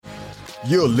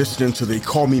You're listening to the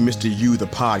Call Me Mr. You, the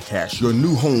podcast, your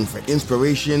new home for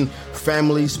inspiration,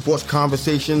 family, sports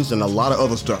conversations, and a lot of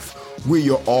other stuff. We're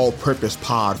your all-purpose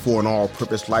pod for an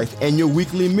all-purpose life and your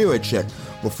weekly mirror check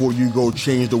before you go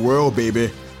change the world, baby.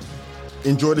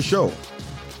 Enjoy the show.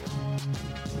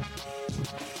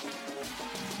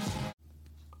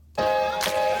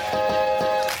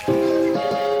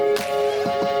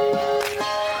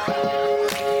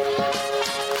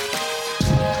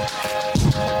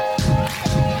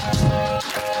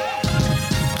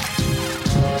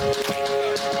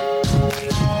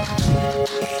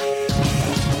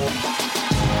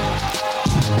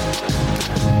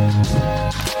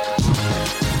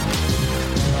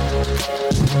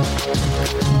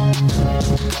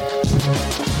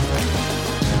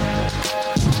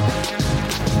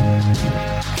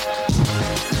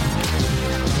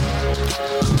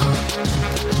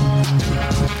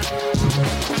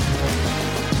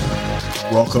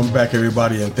 Welcome back,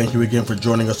 everybody, and thank you again for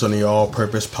joining us on the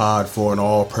All-Purpose Pod for an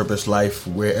All-Purpose Life,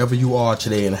 wherever you are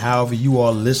today and however you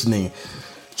are listening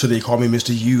to the Call Me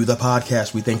Mr. You, the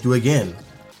podcast. We thank you again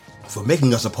for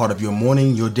making us a part of your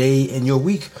morning, your day, and your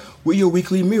week. We're your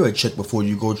weekly mirror check before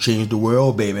you go change the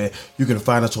world, baby. You can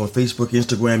find us on Facebook,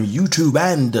 Instagram, YouTube,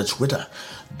 and Twitter.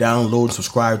 Download and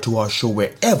subscribe to our show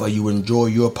wherever you enjoy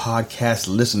your podcast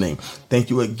listening. Thank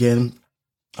you again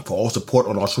for all support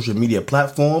on our social media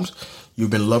platforms. You've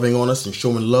been loving on us and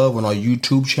showing love on our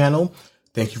YouTube channel.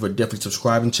 Thank you for definitely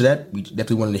subscribing to that. We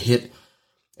definitely wanted to hit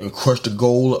and crush the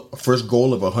first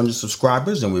goal of 100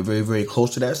 subscribers, and we're very, very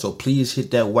close to that. So please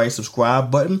hit that white subscribe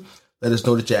button. Let us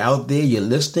know that you're out there, you're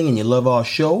listening, and you love our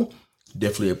show.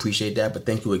 Definitely appreciate that. But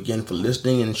thank you again for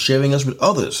listening and sharing us with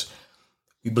others.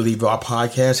 We believe our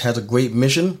podcast has a great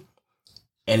mission,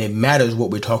 and it matters what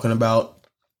we're talking about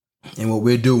and what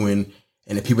we're doing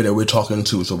and the people that we're talking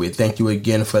to. So we thank you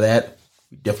again for that.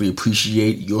 We definitely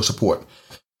appreciate your support.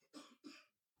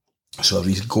 So if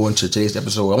we go into today's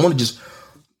episode, I want to just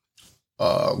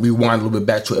rewind a little bit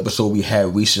back to an episode we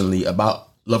had recently about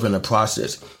loving the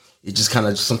process. It's just kind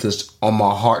of something that's on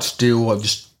my heart still. I've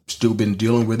just still been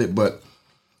dealing with it. But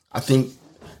I think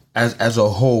as a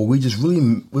whole,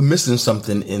 we're missing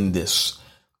something in this.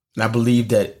 And I believe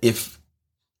that if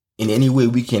in any way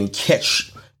we can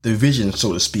catch the vision,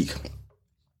 so to speak,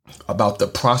 about the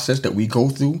process that we go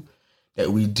through, that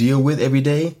we deal with every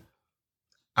day,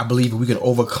 I believe we can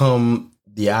overcome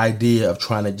the idea of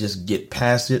trying to just get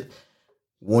past it,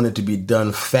 wanting to be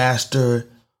done faster,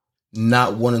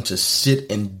 not wanting to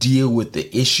sit and deal with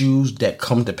the issues that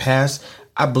come to pass.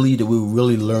 I believe that we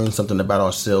really learn something about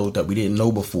ourselves that we didn't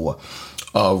know before.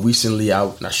 Recently,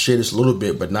 I shared this a little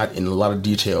bit, but not in a lot of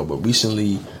detail, but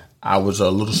recently I was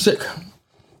a little sick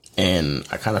and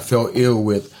I kind of fell ill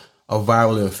with a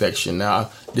viral infection. Now,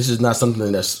 this is not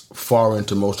something that's foreign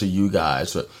to most of you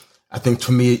guys, but I think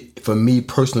for me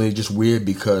personally, it's just weird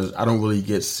because I don't really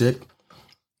get sick,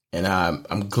 and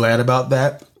I'm glad about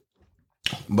that.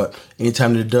 But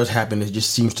anytime that it does happen, it just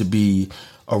seems to be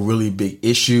a really big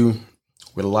issue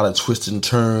with a lot of twists and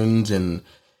turns and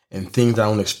things I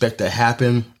don't expect to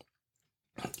happen.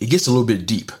 It gets a little bit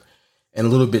deep and a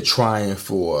little bit trying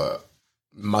for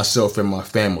myself and my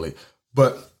family.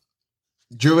 But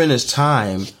during this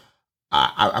time,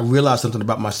 I realized something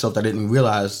about myself that I didn't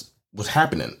realize was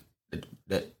happening,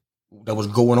 that was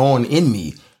going on in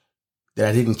me that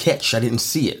I didn't catch. I didn't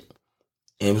see it.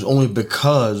 And it was only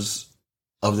because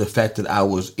of the fact that I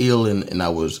was ill and I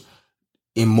was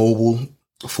immobile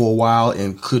for a while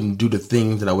and couldn't do the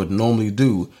things that I would normally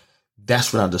do.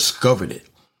 That's when I discovered it.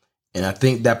 And I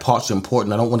think that part's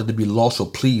important. I don't want it to be lost, so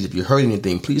please, if you heard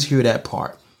anything, please hear that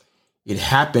part. It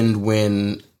happened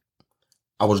when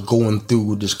I was going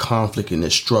through this conflict and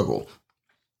this struggle.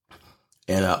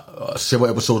 And several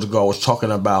episodes ago, I was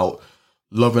talking about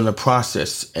loving the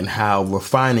process and how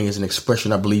refining is an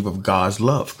expression, I believe, of God's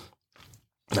love.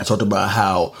 And I talked about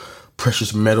how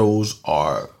precious metals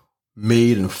are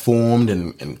made and formed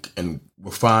and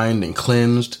refined and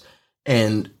cleansed.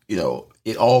 And,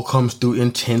 it all comes through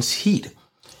intense heat.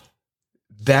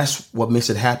 That's what makes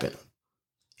it happen.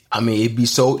 I mean, it'd be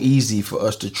so easy for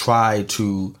us to try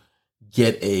to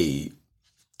get a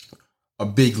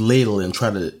big ladle and try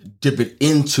to dip it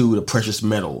into the precious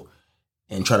metal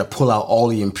and try to pull out all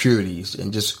the impurities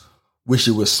and just wish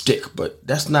it would stick. But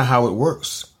that's not how it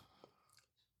works,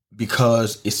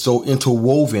 because it's so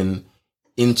interwoven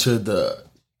into the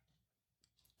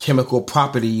chemical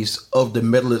properties of the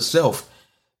metal itself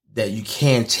that you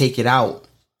can't take it out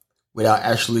without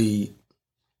actually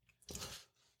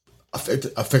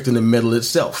affecting the metal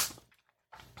itself.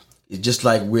 It's just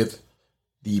like with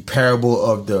the parable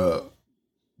of the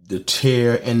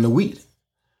tare and the wheat.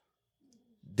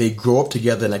 they grow up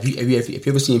together. And if you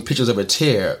ever seen pictures of a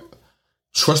tear,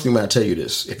 trust me when I tell you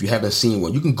this. If you haven't seen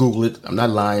one, you can Google it. I'm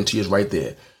not lying to you. It's right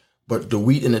there. But the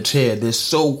wheat and the tear, they're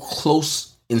so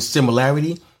close in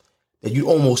similarity that you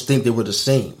almost think they were the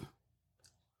same.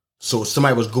 So if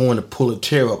somebody was going to pull a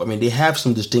tear up, I mean, they have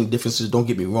some distinct differences, don't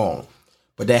get me wrong,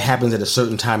 but that happens at a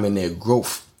certain time in their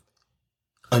growth.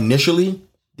 Initially,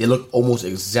 they look almost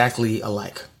exactly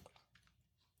alike.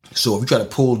 So if you try to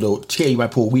pull the tear, you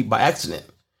might pull wheat by accident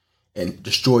and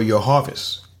destroy your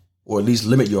harvest, or at least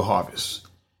limit your harvest.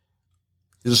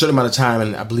 There's a certain amount of time,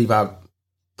 and I believe I'm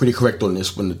pretty correct on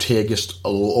this, when the tear gets a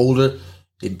little older,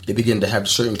 they begin to have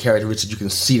certain characteristics. You can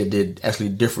see that they're actually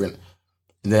different.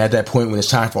 And then at that point, when it's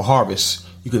time for harvest,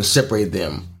 you can separate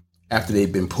them after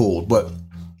they've been pulled. But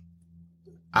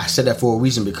I said that for a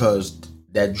reason, because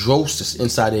that dross that's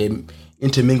inside there,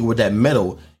 intermingled with that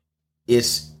metal,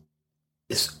 it's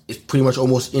pretty much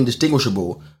almost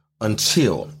indistinguishable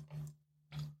until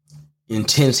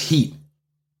intense heat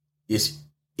is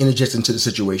interjected into the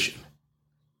situation.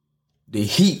 The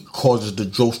heat causes the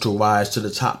dross to rise to the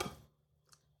top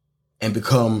and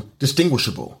become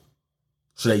distinguishable,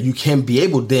 so that you can be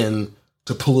able then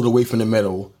to pull it away from the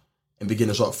metal and begin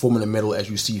to start forming the metal as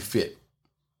you see fit.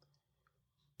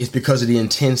 It's because of the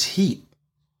intense heat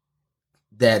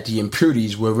that the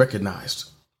impurities were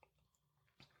recognized.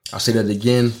 I'll say that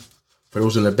again for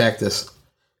those in the back that's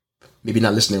maybe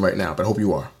not listening right now, but I hope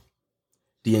you are.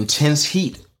 The intense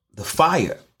heat, the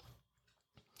fire,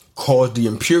 caused the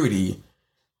impurity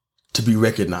to be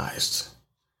recognized.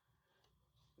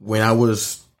 When I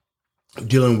was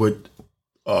dealing with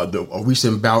a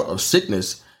recent bout of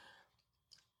sickness,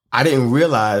 I didn't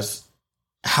realize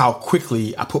how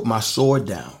quickly I put my sword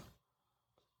down.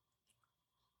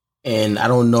 And I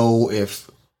don't know if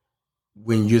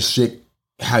when you're sick,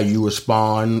 how you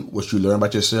respond, what you learn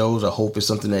about yourselves. I hope it's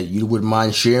something that you wouldn't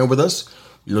mind sharing with us.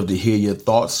 We'd love to hear your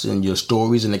thoughts and your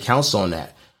stories and accounts on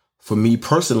that. For me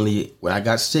personally, when I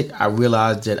got sick, I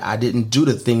realized that I didn't do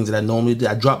the things that I normally did.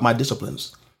 I dropped my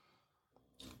disciplines.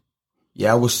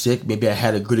 Yeah, I was sick. Maybe I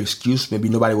had a good excuse. Maybe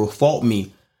nobody will fault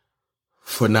me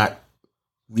for not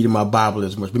reading my Bible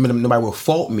as much. Maybe nobody will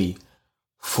fault me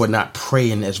for not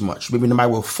praying as much. Maybe nobody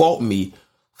will fault me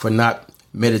for not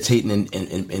meditating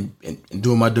and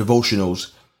doing my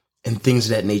devotionals and things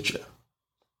of that nature.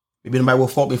 Maybe nobody will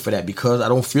fault me for that because I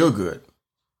don't feel good.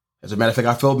 As a matter of fact,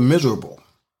 I felt miserable.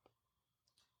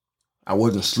 I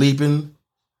wasn't sleeping,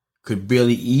 could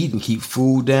barely eat and keep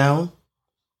food down.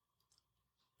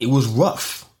 It was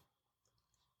rough,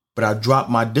 but I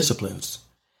dropped my disciplines.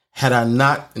 Had I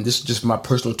not, and this is just my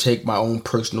personal take, my own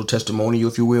personal testimony,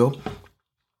 if you will,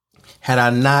 had I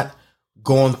not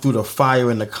gone through the fire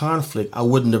and the conflict, I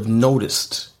wouldn't have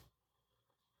noticed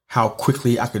how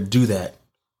quickly I could do that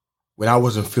when I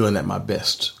wasn't feeling at my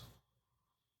best.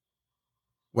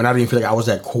 When I didn't feel like I was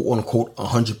at quote unquote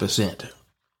 100%.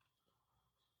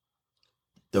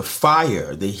 The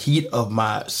fire, the heat of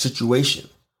my situation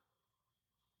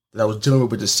that I was dealing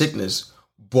with the sickness,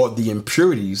 brought the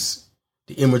impurities,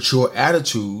 the immature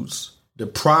attitudes, the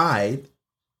pride,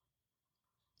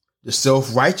 the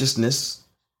self-righteousness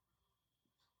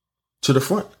to the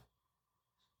front.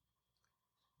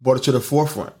 Brought it to the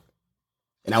forefront.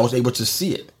 And I was able to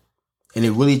see it. And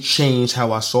it really changed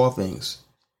how I saw things.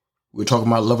 We were talking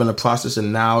about loving the process,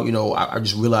 and now, I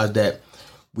just realized that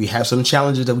we have some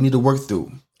challenges that we need to work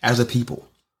through as a people,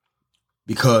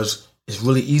 because it's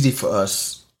really easy for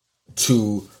us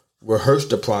to rehearse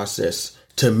the process,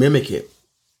 to mimic it.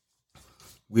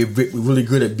 We're really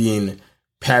good at being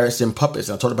parrots and puppets.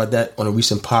 I talked about that on a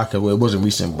recent podcast. Well, it wasn't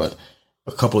recent, but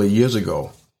a couple of years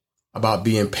ago, about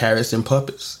being parrots and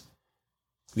puppets.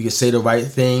 We can say the right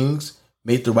things,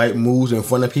 make the right moves in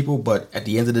front of people, but at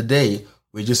the end of the day,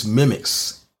 we're just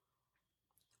mimics.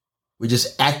 We're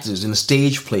just actors in a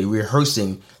stage play,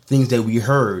 rehearsing things that we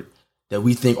heard that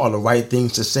we think are the right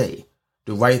things to say,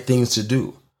 the right things to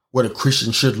do, what a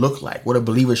Christian should look like, what a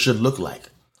believer should look like,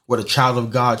 what a child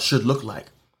of God should look like.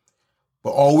 But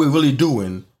all we're really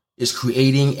doing is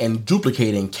creating and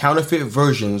duplicating counterfeit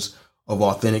versions of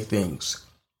authentic things.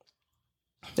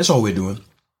 That's all we're doing.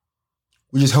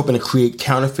 We're just helping to create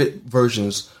counterfeit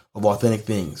versions of authentic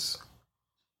things.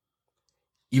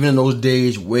 Even in those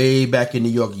days, way back in New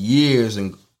York, years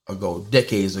ago,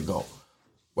 decades ago,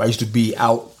 where I used to be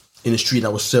out in the street and I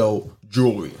would sell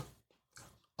jewelry.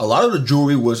 A lot of the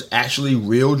jewelry was actually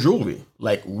real jewelry,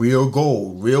 like real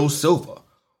gold, real silver,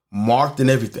 marked and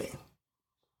everything.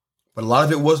 But a lot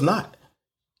of it was not.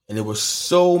 And there were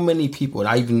so many people, and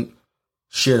I even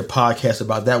shared a podcast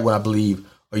about that one, I believe,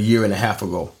 a year and a half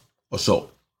ago or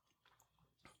so,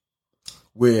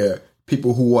 where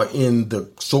people who are in the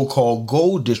so-called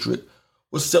gold district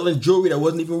was selling jewelry that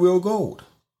wasn't even real gold.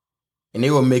 And they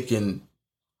were making,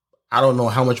 I don't know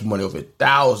how much money off it,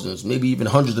 thousands, maybe even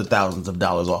hundreds of thousands of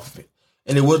dollars off of it.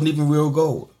 And it wasn't even real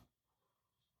gold.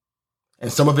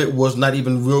 And some of it was not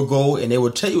even real gold, and they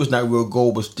would tell you it's not real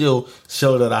gold, but still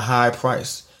sell it at a high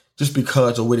price just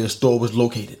because of where their store was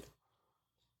located.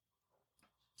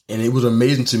 And it was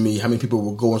amazing to me how many people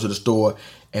would go into the store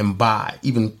and buy,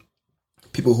 even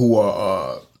people who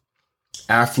are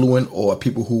affluent or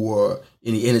people who are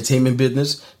in the entertainment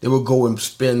business. They would go and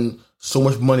spend so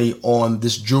much money on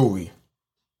this jewelry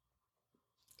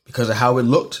because of how it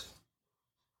looked,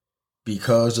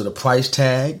 because of the price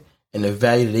tag and the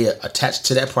value that they attached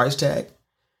to that price tag.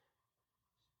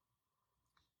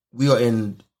 We're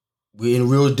in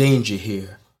real danger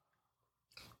here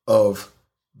of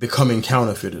becoming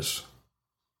counterfeiters.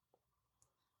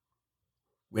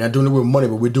 We're not doing it with money,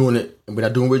 but we're doing it, and we're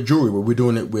not doing it with jewelry, but we're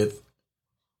doing it with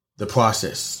the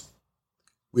process.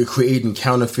 We're creating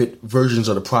counterfeit versions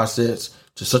of the process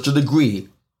to such a degree,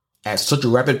 at such a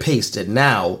rapid pace, that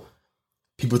now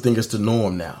people think it's the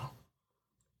norm now.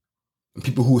 And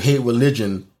people who hate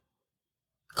religion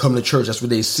come to church, that's what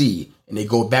they see, and they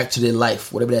go back to their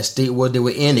life. Whatever that state was they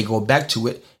were in, they go back to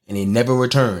it, and they never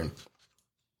return.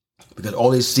 Because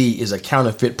all they see is a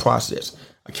counterfeit process,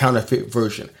 a counterfeit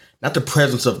version. Not the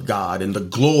presence of God and the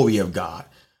glory of God,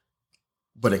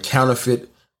 but a counterfeit,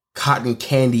 cotton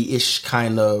candy-ish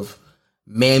kind of,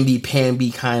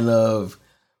 mamby-pamby kind of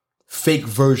fake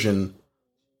version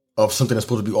of something that's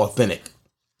supposed to be authentic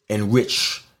and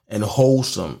rich and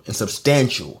wholesome and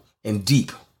substantial and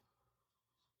deep.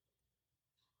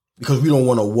 Because we don't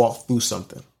want to walk through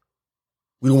something.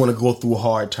 We don't want to go through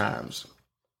hard times.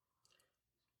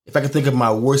 If I could think of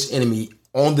my worst enemy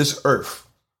on this earth,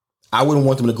 I wouldn't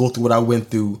want them to go through what I went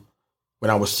through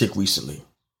when I was sick recently.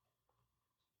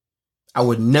 I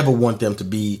would never want them to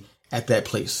be at that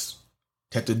place,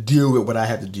 to have to deal with what I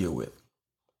had to deal with.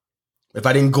 If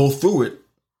I didn't go through it,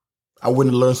 I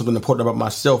wouldn't learn something important about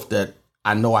myself that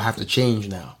I know I have to change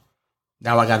now.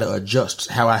 Now I got to adjust.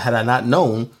 Had I not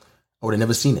known, I would have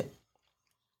never seen it.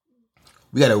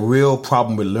 We got a real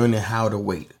problem with learning how to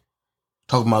wait.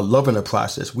 Talking about loving the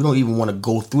process. We don't even want to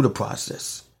go through the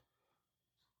process.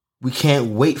 We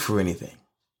can't wait for anything.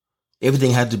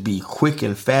 Everything had to be quick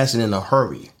and fast and in a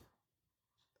hurry.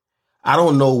 I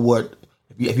don't know what,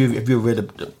 if you read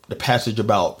the passage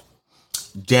about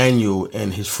Daniel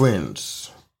and his friends,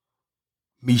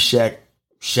 Meshach,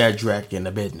 Shadrach, and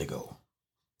Abednego.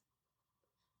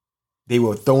 They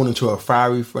were thrown into a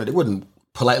fiery furnace. They wouldn't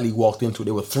politely walked into it.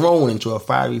 They were thrown into a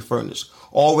fiery furnace,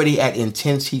 already at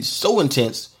intense heat, so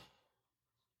intense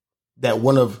that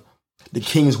one of the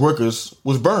king's workers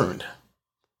was burned.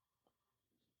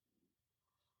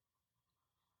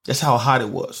 That's how hot it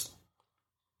was.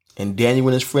 And Daniel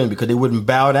and his friend, because they wouldn't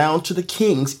bow down to the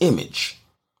king's image,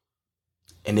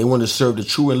 and they wanted to serve the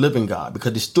true and living God,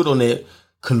 because they stood on their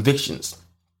convictions.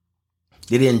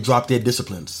 They didn't drop their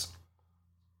disciplines.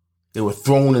 They were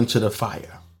thrown into the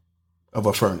fire of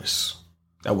a furnace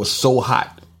that was so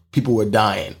hot, people were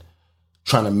dying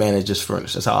trying to manage this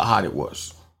furnace. That's how hot it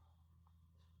was.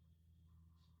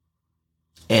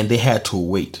 And they had to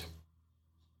wait.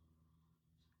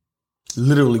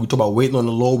 Literally, we talk about waiting on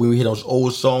the Lord when we hear those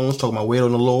old songs talking about waiting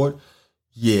on the Lord.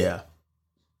 Yeah.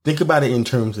 Think about it in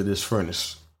terms of this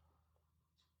furnace.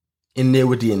 In there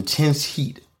with the intense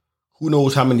heat, who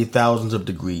knows how many thousands of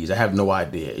degrees? I have no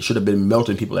idea. It should have been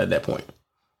melting people at that point.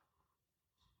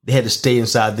 They had to stay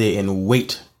inside there and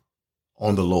wait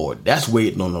on the Lord. That's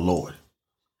waiting on the Lord.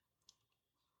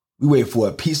 We wait for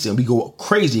a pizza and we go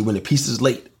crazy when the pizza's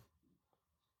late.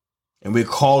 And we're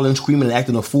calling, screaming, and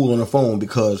acting a fool on the phone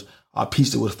because our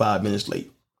pizza was 5 minutes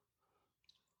late.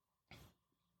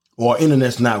 Or our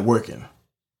internet's not working,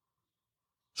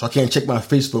 so I can't check my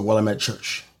Facebook while I'm at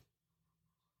church.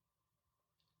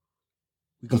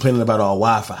 We're complaining about our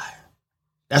Wi-Fi.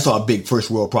 That's our big first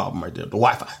world problem right there, the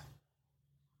Wi-Fi.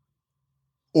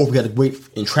 Or if we had to wait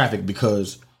in traffic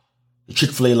because the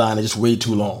Chick-fil-A line is just way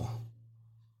too long.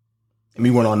 And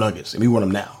we want our nuggets, and we want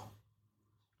them now.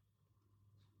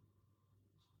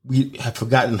 We have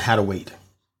forgotten how to wait.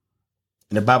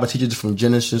 And the Bible teaches us from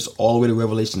Genesis all the way to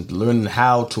Revelation, learning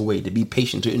how to wait, to be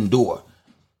patient, to endure.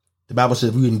 The Bible says,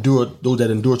 if we endure, those that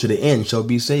endure to the end shall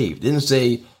be saved. It didn't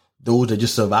say those that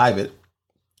just survive it.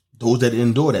 Those that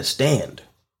endure, that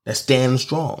stand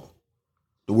strong.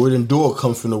 The word endure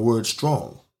comes from the word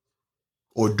strong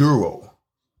or duro,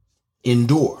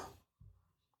 endure.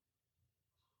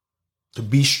 To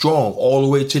be strong all the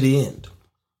way to the end.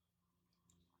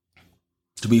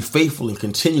 To be faithful and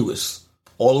continuous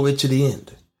all the way to the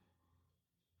end.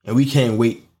 And we can't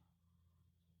wait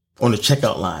on the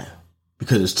checkout line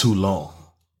because it's too long.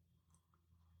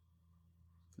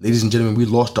 Ladies and gentlemen, we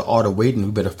lost the art of waiting.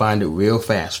 We better find it real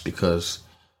fast because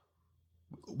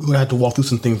we're going to have to walk through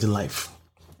some things in life.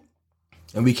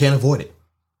 And we can't avoid it.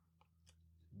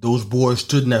 Those boys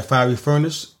stood in that fiery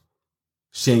furnace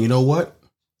saying, you know what?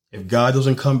 If God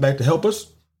doesn't come back to help us,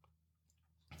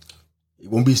 it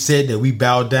won't be said that we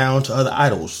bow down to other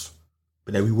idols,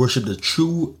 but that we worship the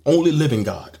true, only living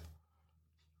God.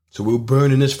 So we'll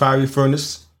burn in this fiery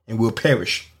furnace and we'll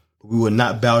perish, but we will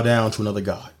not bow down to another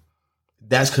God.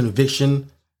 That's conviction.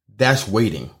 That's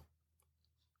waiting.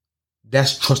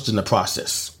 That's trusting the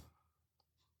process.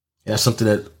 And that's something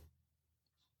that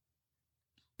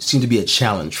seems to be a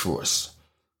challenge for us.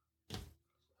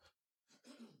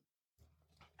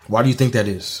 Why do you think that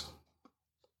is?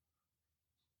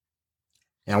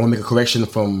 And I want to make a correction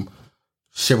from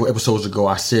several episodes ago.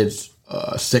 I said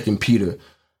 2 Peter,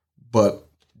 but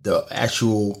the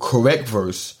actual correct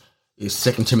verse is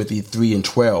 2 Timothy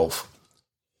 3:12.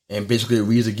 And basically it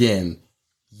reads again,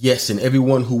 yes, and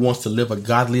everyone who wants to live a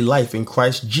godly life in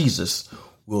Christ Jesus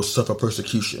will suffer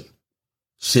persecution.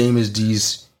 Same as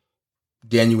these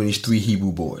Daniel and these 3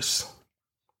 Hebrew boys.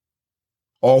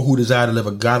 All who desire to live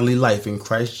a godly life in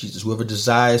Christ Jesus, whoever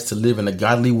desires to live in a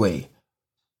godly way,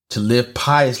 to live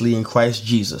piously in Christ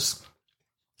Jesus,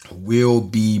 will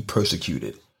be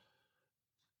persecuted.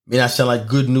 May not sound like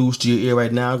good news to your ear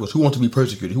right now, because who wants to be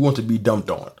persecuted? Who wants to be dumped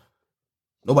on?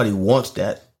 Nobody wants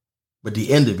that, but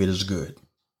the end of it is good.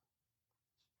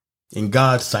 In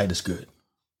God's sight, it's good.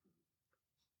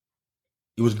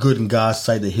 It was good in God's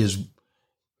sight that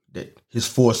his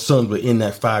 4 sons were in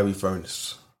that fiery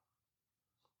furnace.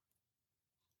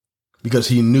 Because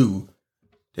he knew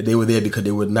that they were there because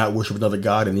they would not worship another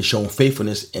God, and they shown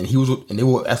faithfulness, and they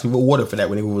were asking for water for that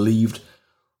when they were relieved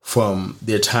from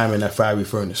their time in that fiery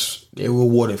furnace. They were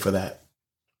rewarded for that.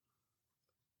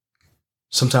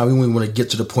 Sometimes we don't even want to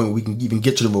get to the point where we can even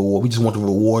get to the reward. We just want the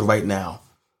reward right now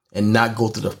and not go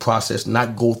through the process,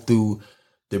 not go through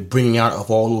the bringing out of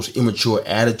all those immature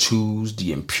attitudes,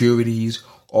 the impurities,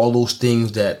 all those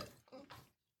things that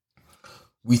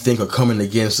we think are coming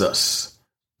against us,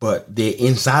 but they're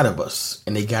inside of us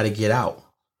and they got to get out.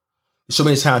 So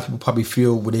many times people probably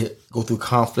feel when they go through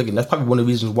conflict, and that's probably one of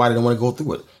the reasons why they don't want to go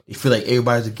through it. They feel like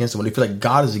everybody's against them, or they feel like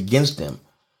God is against them.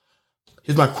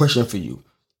 Here's my question for you.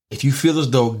 If you feel as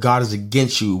though God is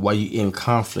against you while you're in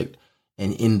conflict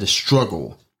and in the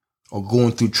struggle or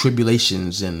going through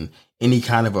tribulations and any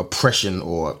kind of oppression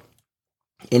or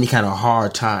any kind of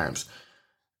hard times,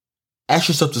 ask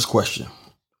yourself this question.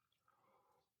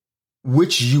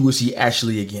 Which you is he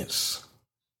actually against?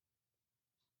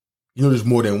 You know there's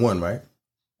more than one, right?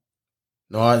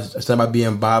 No, it's not about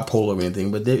being bipolar or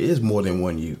anything, but there is more than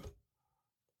one you.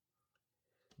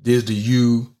 There's the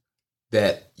you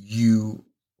that you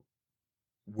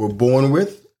were born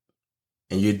with,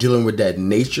 and you're dealing with that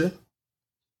nature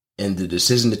and the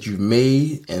decision that you've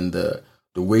made and the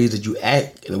ways that you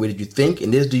act and the way that you think.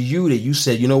 And there's the you that you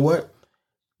said, you know what?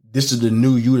 This is the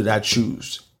new you that I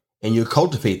choose. And you're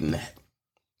cultivating that.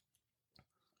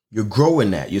 You're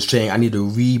growing that. You're saying, I need to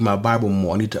read my Bible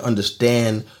more. I need to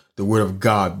understand the word of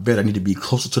God better. I need to be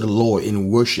closer to the Lord in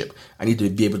worship. I need to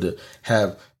be able to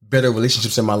have better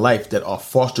relationships in my life that are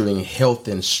fostering health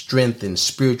and strength and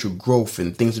spiritual growth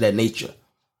and things of that nature.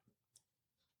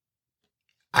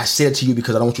 I say it to you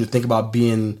because I don't want you to think about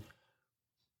being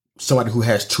somebody who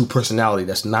has 2 personalities.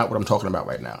 That's not what I'm talking about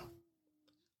right now.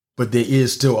 But there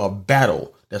is still a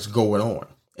battle that's going on.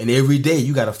 And every day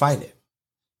you got to fight it.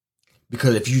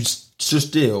 Because if you stood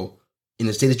still in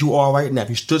the state that you are right now, if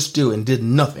you stood still and did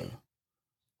nothing,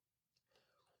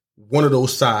 one of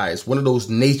those sides, one of those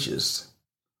natures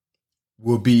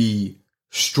will be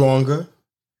stronger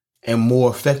and more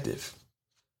effective.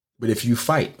 But if you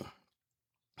fight,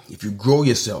 if you grow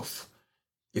yourself,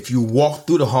 if you walk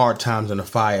through the hard times and the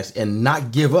fires and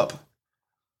not give up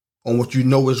on what you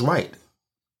know is right,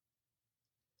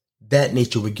 that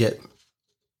nature will get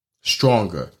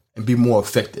stronger and be more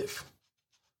effective.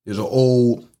 There's an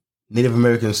old Native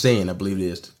American saying, I believe it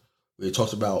is, where it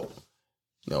talks about,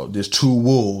 there's 2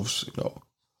 wolves,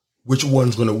 which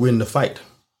one's going to win the fight?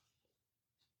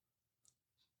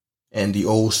 And the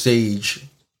old sage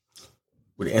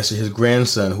would answer his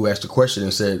grandson who asked the question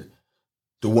and said,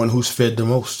 the one who's fed the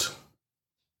most.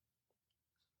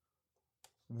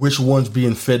 Which one's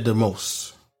being fed the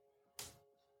most?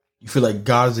 You feel like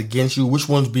God is against you? Which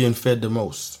one's being fed the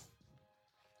most?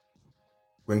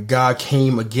 When God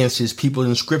came against his people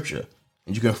in scripture,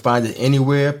 and you can find it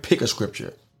anywhere, pick a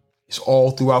scripture. It's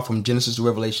all throughout from Genesis to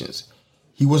Revelations.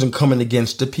 He wasn't coming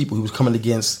against the people. He was coming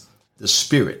against the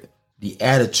spirit, the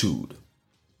attitude,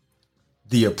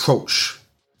 the approach,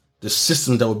 the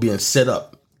system that was being set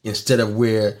up instead of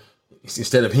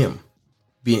him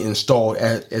being installed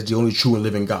as the only true and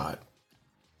living God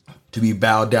to be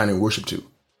bowed down and worshiped to.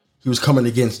 He was coming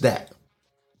against that.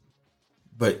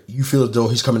 But you feel as though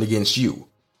he's coming against you.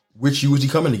 Which you is he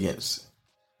coming against?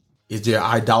 Is there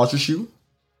idolatrous you?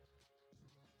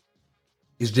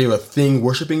 Is there a thing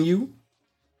worshiping you?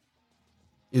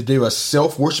 Is there a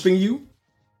self worshiping you?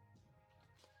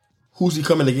 Who's he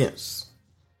coming against?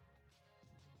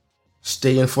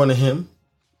 Stay in front of him.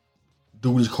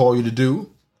 Do what he's called you to do.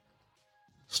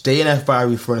 Stay in that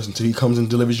fiery furnace until he comes and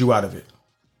delivers you out of it.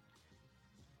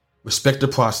 Respect the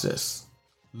process.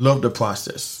 Love the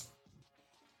process.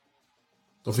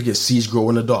 Don't forget, seeds grow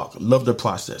in the dark. Love the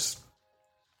process.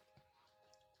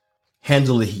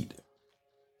 Handle the heat.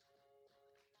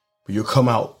 But you'll come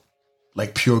out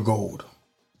like pure gold.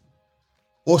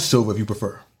 Or silver if you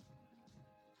prefer.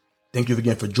 Thank you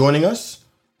again for joining us,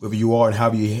 wherever you are and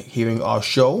how you're hearing our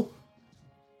show.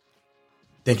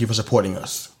 Thank you for supporting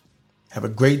us. Have a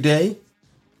great day.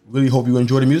 Really hope you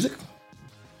enjoy the music.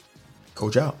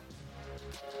 Coach out.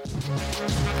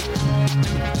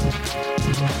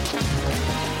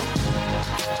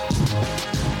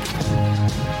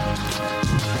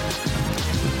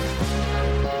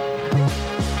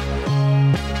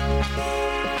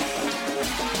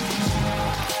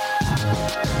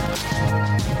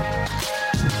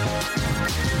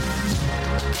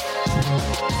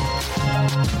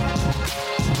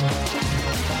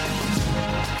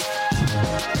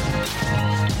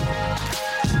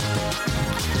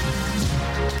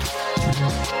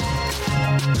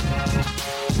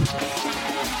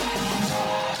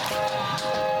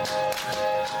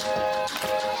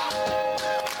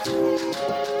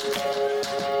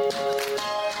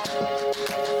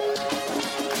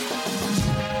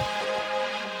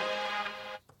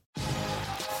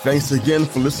 Thanks again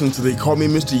for listening to the Call Me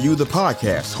Mr. You, the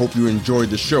podcast. Hope you enjoyed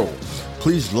the show.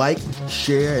 Please like,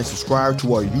 share, and subscribe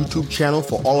to our YouTube channel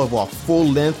for all of our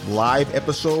full-length live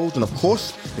episodes. And of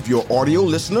course, if you're an audio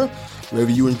listener,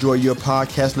 wherever you enjoy your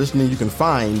podcast listening, you can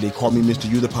find the Call Me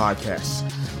Mr. You, the podcast.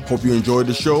 Hope you enjoyed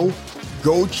the show.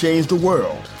 Go change the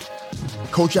world.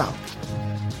 Coach out.